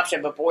wasn't an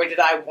option, but boy, did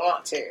I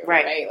want to.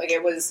 Right? Like,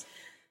 it was,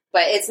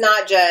 but it's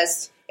not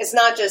just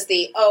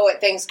the,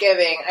 at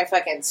Thanksgiving, I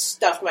fucking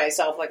stuffed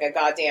myself like a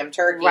goddamn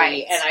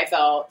turkey, and I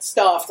felt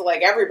stuffed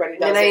like everybody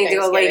does. And then I need to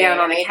go lay down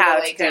on the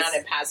couch. Lay down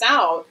and pass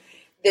out.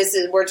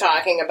 We're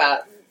talking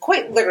about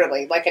quite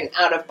literally like an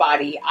out of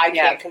body. I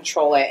can't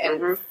control it,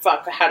 and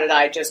fuck, how did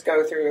I just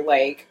go through,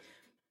 like,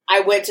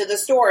 I went to the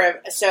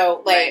store,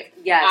 so, like,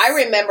 I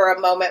remember a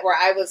moment where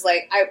I was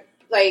like,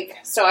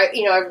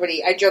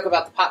 everybody, I joke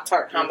about the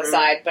Pop-Tart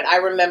homicide, but I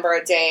remember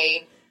a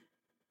day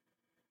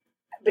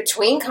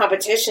between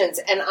competitions,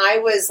 and I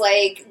was,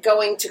 like,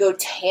 going to go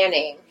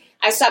tanning.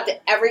 I stopped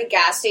at every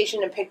gas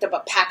station and picked up a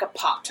pack of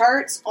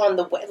Pop-Tarts on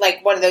the way,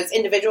 like, one of those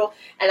individual,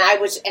 and I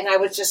was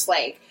just,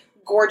 like,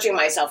 gorging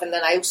myself, and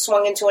then I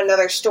swung into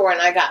another store,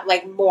 and I got,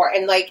 like, more,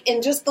 and, like,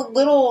 in just the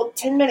little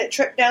 10-minute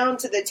trip down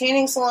to the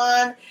tanning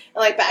salon, and,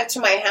 like, back to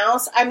my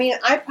house, I mean,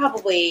 I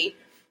probably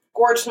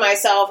gorged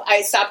myself.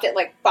 I stopped at,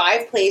 like,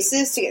 5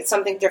 places to get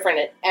something different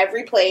at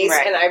every place,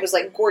 and I was,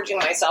 like, gorging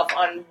myself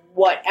on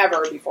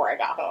whatever before I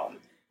got home.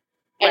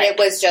 And it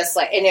was just,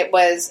 like, and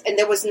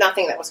there was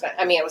nothing that was going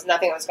to, it was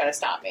nothing that was going to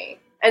stop me.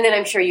 And then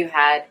I'm sure you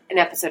had an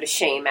episode of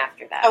shame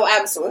after that. Oh,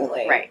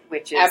 absolutely. Right,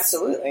 which is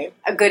absolutely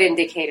a good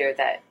indicator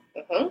that,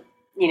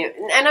 you know,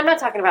 and I'm not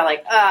talking about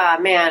like,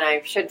 man,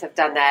 I shouldn't have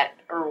done that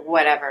or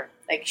whatever.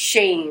 Like,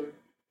 shame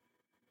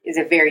is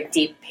a very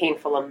deep,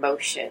 painful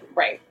emotion.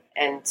 Right.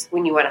 And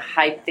when you want to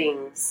hide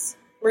things.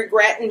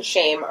 Regret and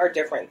shame are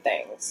different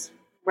things.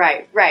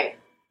 Right.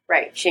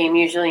 Shame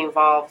usually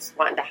involves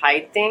wanting to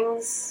hide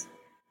things,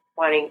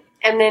 wanting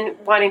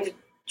to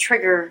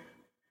trigger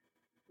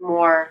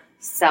more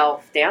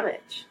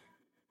self-damage.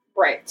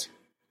 Right.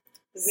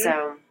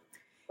 So,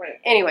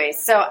 anyway,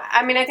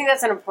 I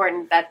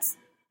think that's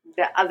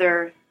the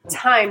other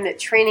time that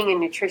training and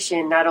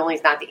nutrition not only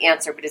is not the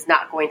answer, but is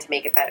not going to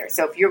make it better.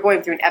 So if you're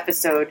going through an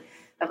episode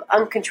of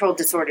uncontrolled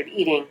disordered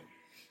eating,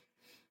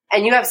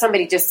 and you have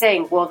somebody just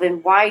saying, well,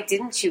 then why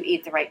didn't you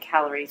eat the right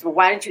calories? Well,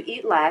 why didn't you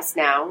eat less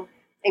now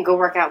and go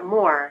work out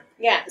more?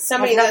 Yeah,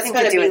 somebody that's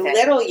going to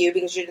belittle you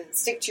because you didn't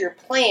stick to your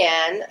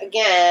plan.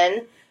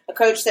 Again, a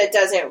coach that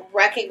doesn't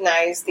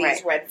recognize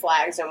these red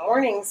flags and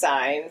warning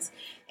signs.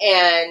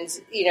 And,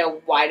 you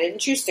know, why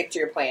didn't you stick to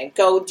your plan?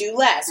 Go do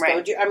less.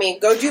 Go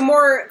do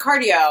more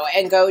cardio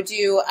and go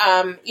do,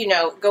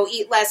 go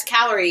eat less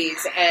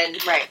calories. And,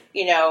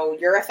 you know,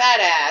 you're a fat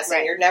ass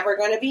and you're never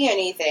going to be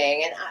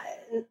anything.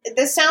 And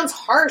this sounds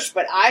harsh,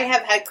 but I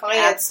have had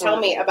clients tell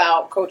me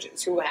about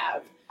coaches who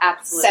have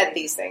said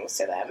these things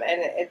to them.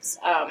 And it's,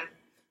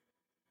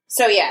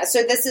 so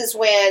this is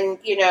when,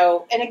 you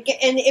know, and again,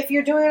 and if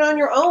you're doing it on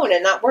your own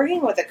and not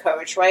working with a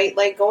coach, right?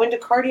 Like, going to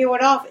cardio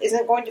it off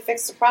isn't going to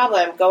fix the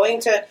problem. Going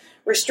to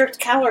restrict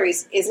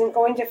calories isn't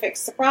going to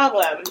fix the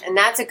problem. And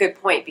that's a good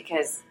point,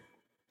 because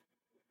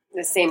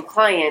the same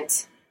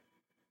client,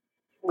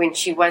 when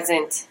she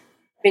wasn't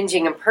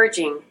binging and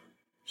purging,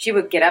 she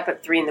would get up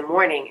at 3 a.m.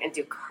 and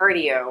do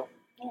cardio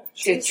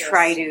to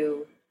try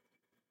to,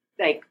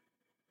 like,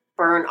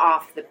 burn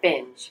off the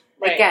binge.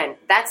 Right. Again,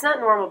 that's not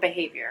normal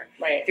behavior.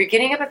 Right. If you're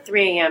getting up at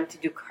 3 a.m. to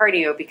do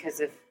cardio because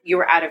of you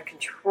were out of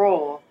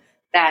control,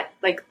 that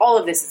like all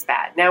of this is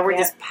bad. Now we're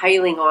just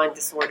piling on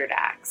disordered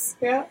acts.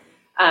 Yeah.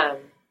 I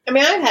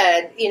mean, I've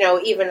had,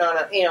 even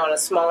on a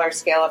smaller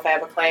scale, if I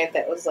have a client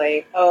that was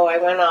like, oh, I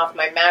went off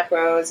my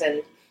macros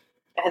and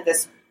I had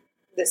this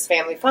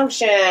family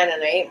function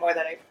and I ate more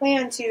than I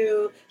planned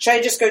to. Should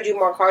I just go do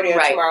more cardio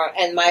tomorrow?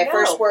 And my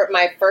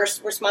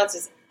first response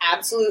is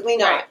absolutely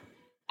not. Right.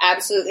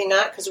 Absolutely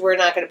not, because we're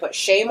not going to put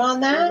shame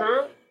on that.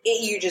 Mm-hmm.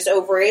 You just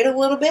overate a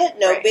little bit.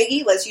 No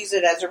biggie. Let's use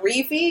it as a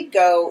refeed.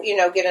 Go,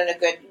 get in a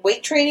good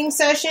weight training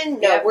session.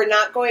 No, we're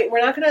not going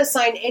to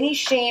assign any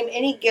shame,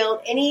 any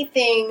guilt,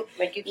 anything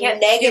like you can't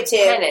negative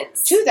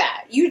to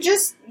that. It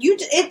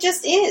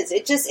just is.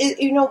 It just is,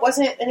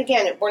 wasn't, and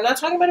again, we're not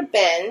talking about a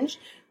binge.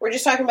 We're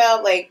just talking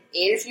about, ate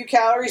a few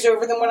calories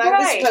over than what I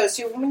was supposed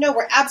to. No,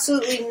 we're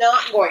absolutely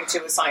not going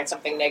to assign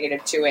something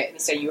negative to it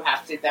and say you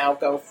have to now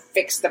go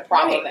fix the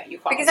problem that you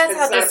caused. Because that's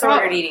how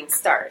disordered eating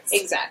starts.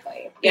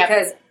 Exactly.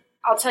 Because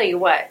I'll tell you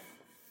what,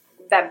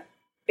 that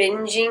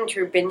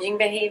true binging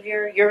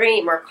behavior, you're going to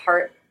eat more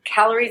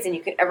calories than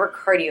you can ever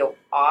cardio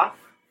off.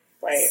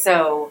 Right.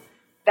 So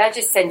that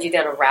just sends you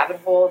down a rabbit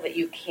hole that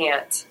you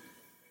can't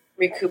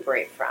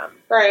recuperate from.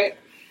 Right.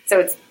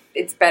 So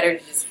it's better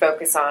to just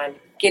focus on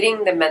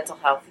getting the mental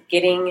health,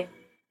 getting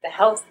the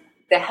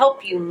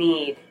help you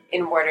need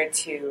in order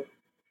to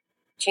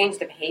change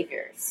the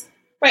behaviors.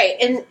 Right.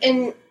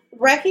 And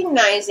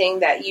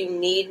recognizing that you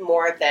need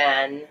more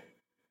than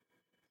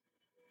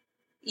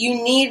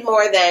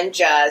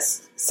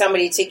just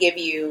somebody to give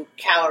you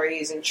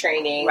calories and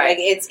training. Right.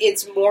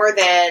 It's more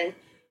than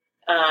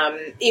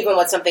even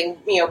what something,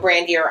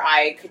 Brandy or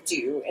I could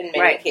do in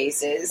many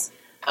cases.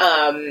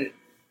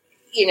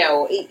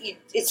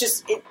 It's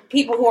just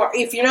people who are,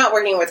 if you're not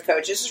working with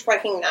coaches, just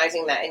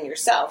recognizing that in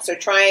yourself. So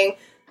trying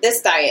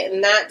this diet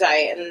and that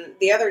diet and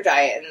the other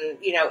diet. And,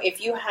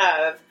 if you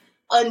have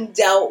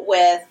undealt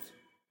with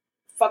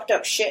fucked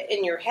up shit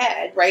in your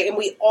head, right? And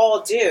we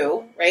all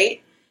do,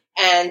 right?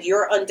 And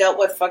your undealt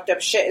with fucked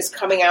up shit is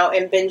coming out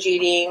in binge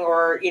eating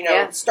or,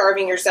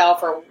 starving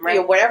yourself or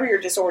whatever your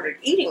disordered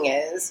eating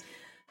is.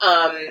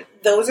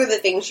 Those are the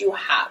things you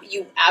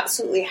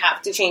absolutely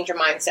have to change your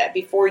mindset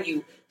before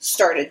you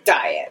start a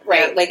diet,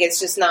 right? Yeah.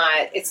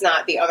 It's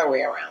not the other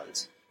way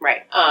around.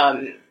 Right.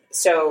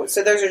 So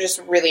those are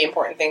just really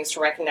important things to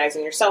recognize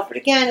in yourself. But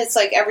again, it's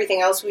like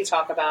everything else we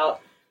talk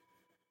about,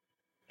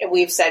 and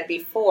we've said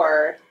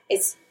before,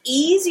 it's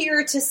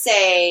easier to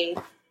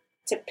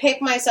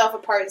pick myself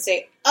apart and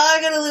say, oh,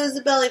 I gotta lose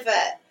the belly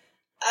fat.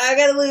 I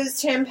gotta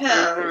lose 10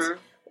 pounds.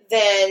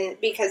 Then,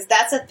 because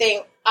that's a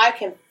thing I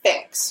can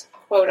fix,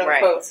 quote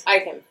unquote, I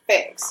can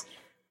fix.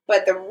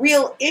 But the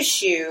real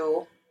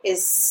issue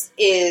is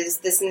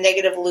this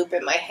negative loop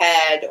in my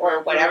head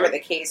or whatever the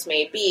case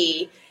may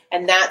be.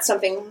 And that's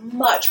something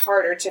much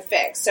harder to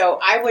fix. So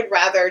I would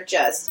rather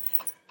just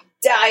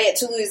diet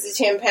to lose the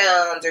 10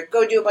 pounds or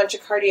go do a bunch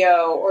of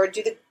cardio or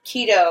do the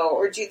keto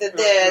or do the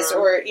this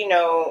or,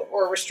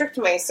 or restrict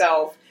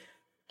myself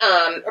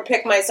or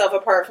pick myself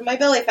apart from my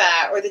belly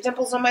fat or the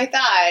dimples on my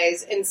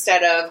thighs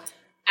instead of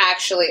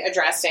actually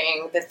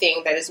addressing the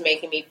thing that is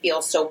making me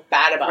feel so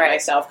bad about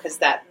myself, because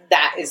that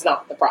is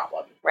not the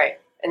problem. Right.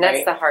 And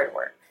that's the hard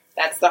work.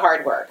 That's the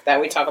hard work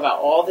that we talk about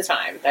all the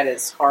time. That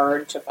is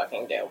hard to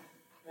fucking do.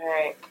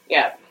 Right.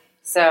 Yeah.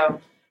 So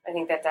I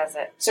think that does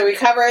it. So we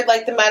covered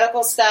the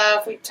medical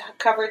stuff. We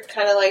covered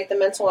kind of the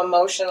mental,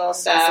 emotional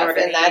stuff.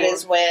 And that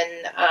is when,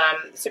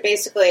 so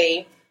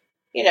basically,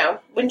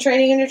 when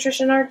training and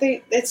nutrition aren't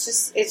it's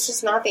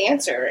just not the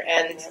answer.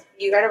 And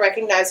you got to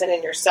recognize it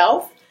in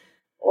yourself.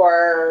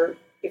 Or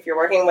if you're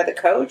working with a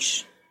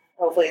coach,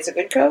 hopefully it's a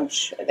good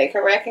coach. They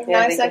can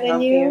recognize that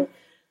in you.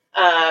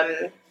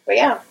 But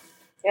yeah.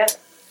 Yeah.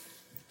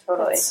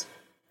 Totally. Is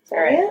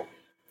that it?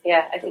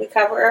 Yeah. Did we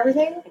cover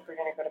everything? I think we're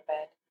going to go to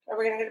bed. Are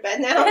we going to go to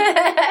bed now?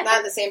 Not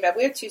in the same bed.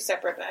 We have 2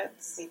 separate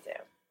beds.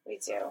 We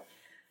do.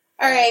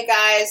 All right,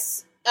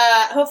 guys.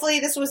 Hopefully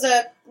this was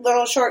a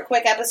little short,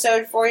 quick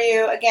episode for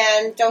you.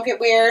 Again, don't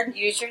get weird.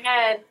 Use your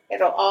head.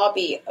 It'll all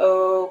be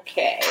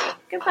okay.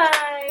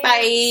 Goodbye.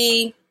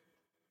 Bye.